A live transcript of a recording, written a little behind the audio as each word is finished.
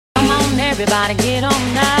everybody get on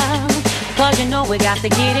now, cause you know we got to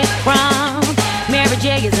get it wrong. Mary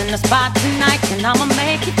J is in the spot tonight, and I'ma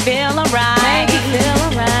make you feel alright. Make you feel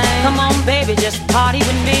alright. Come on, baby, just party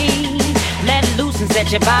with me. Let loose and set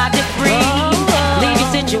your body free. Leave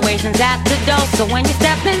your situations at the door, so when you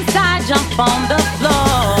step inside, jump on the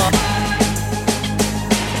floor.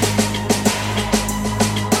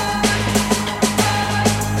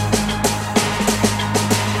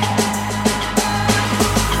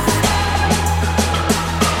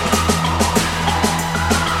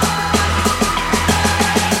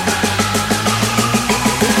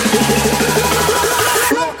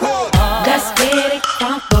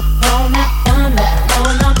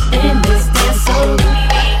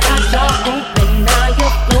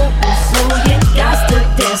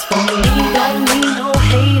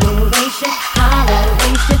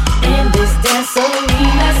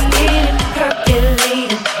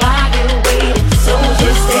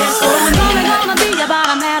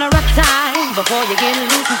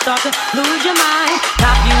 Lose your mind,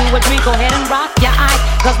 pop you a drink, go ahead and rock your eyes,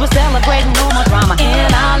 cause we're celebrating no more drama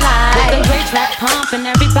in our lives. With the great track pumping,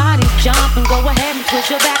 everybody's jumping. Go ahead and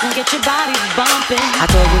twist your back and get your bodies bumping. I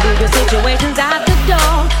told you leave your situations at the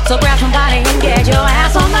door, so grab somebody and get your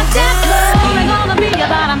ass on the dance floor. It's gonna be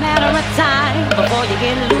about a matter of time before you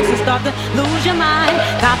get loose and start to lose your mind.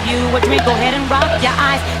 Pop you a drink, go ahead and rock your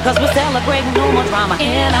eyes, cause we're celebrating no more drama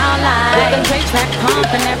in our lives. With the great track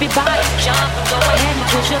pumping, everybody's jumping. Go ahead and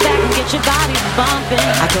twist your back and get your body bumping.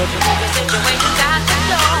 I told you leave your situations out the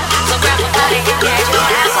door, so grab a body and get your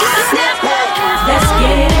ass on the dance floor. Let's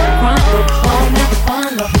get it crunk up on that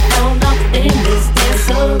fun up in this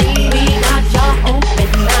dancery. We got y'all open,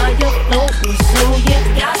 now you're floating, so you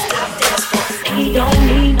got to dance for me. Don't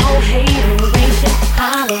need no hateration,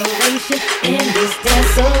 holleration in this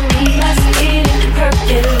dancery. Let's get it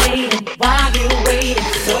percolating while you're waiting,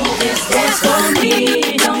 so just dance for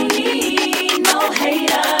me. Don't need no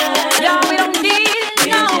haters. No, we don't need it,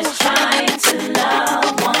 no. We're just trying to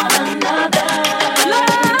love one another.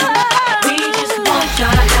 We just want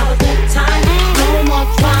y'all to have a good time. No more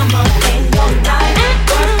drama in your life.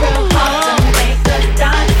 Work real hard to make a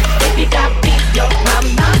dime. If you got beef, your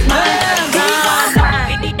problem not mine.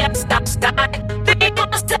 We are not stop. They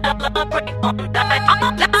gonna celebrate all night.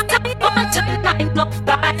 Last time for tonight, no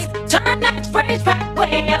fight. Turn that phrase back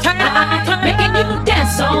way up high, making you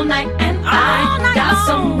dance all night. And I got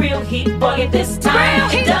some real heat for you this time.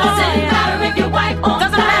 Doesn't matter if you're white or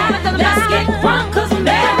black. Let's get drunk 'cause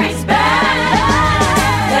Mary's back.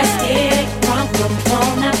 Let's get it crunk up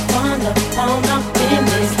on that fun up in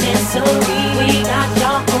this dancery. We got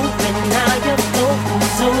y'all open, now you're floating,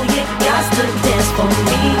 so you got to dance for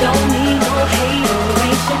me. Don't need no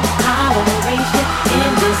hateration, holleration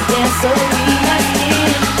in this dancery. Let's get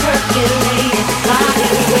it percolated while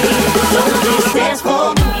you're waiting, so just dance for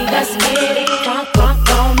me. Let's get it crunk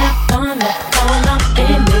on that fun up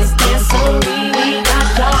in this dancery. We got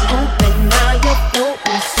y'all open, now you're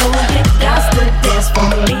floating, so you got to dance for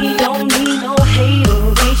me. Don't need no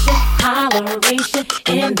hateration, holleration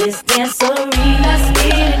in this dancery. Let's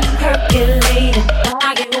get it percolating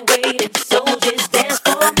while you're waiting, so just dance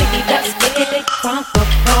for me. Let's get it crunk up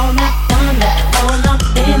on that fun up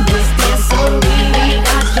in this dancery. We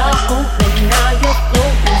got y'all open, now you're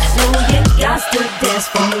floating, so you got to dance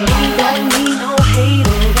for me. Don't need no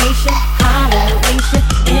hateration, holleration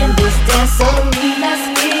in this dancery. Let's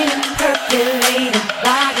get it percolating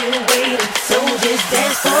while you're waiting, so just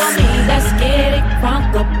dance for me. Let's get it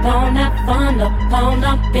crunk up on that fun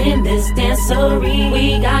up in this dancery.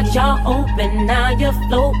 We got y'all open, now you're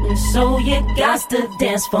floating, so you got to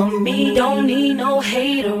dance for me. Don't need no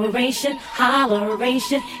hateration,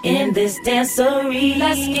 holleration in this dancery.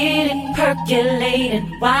 Let's get it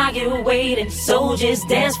percolating while you're waiting, so just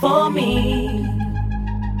dance for me.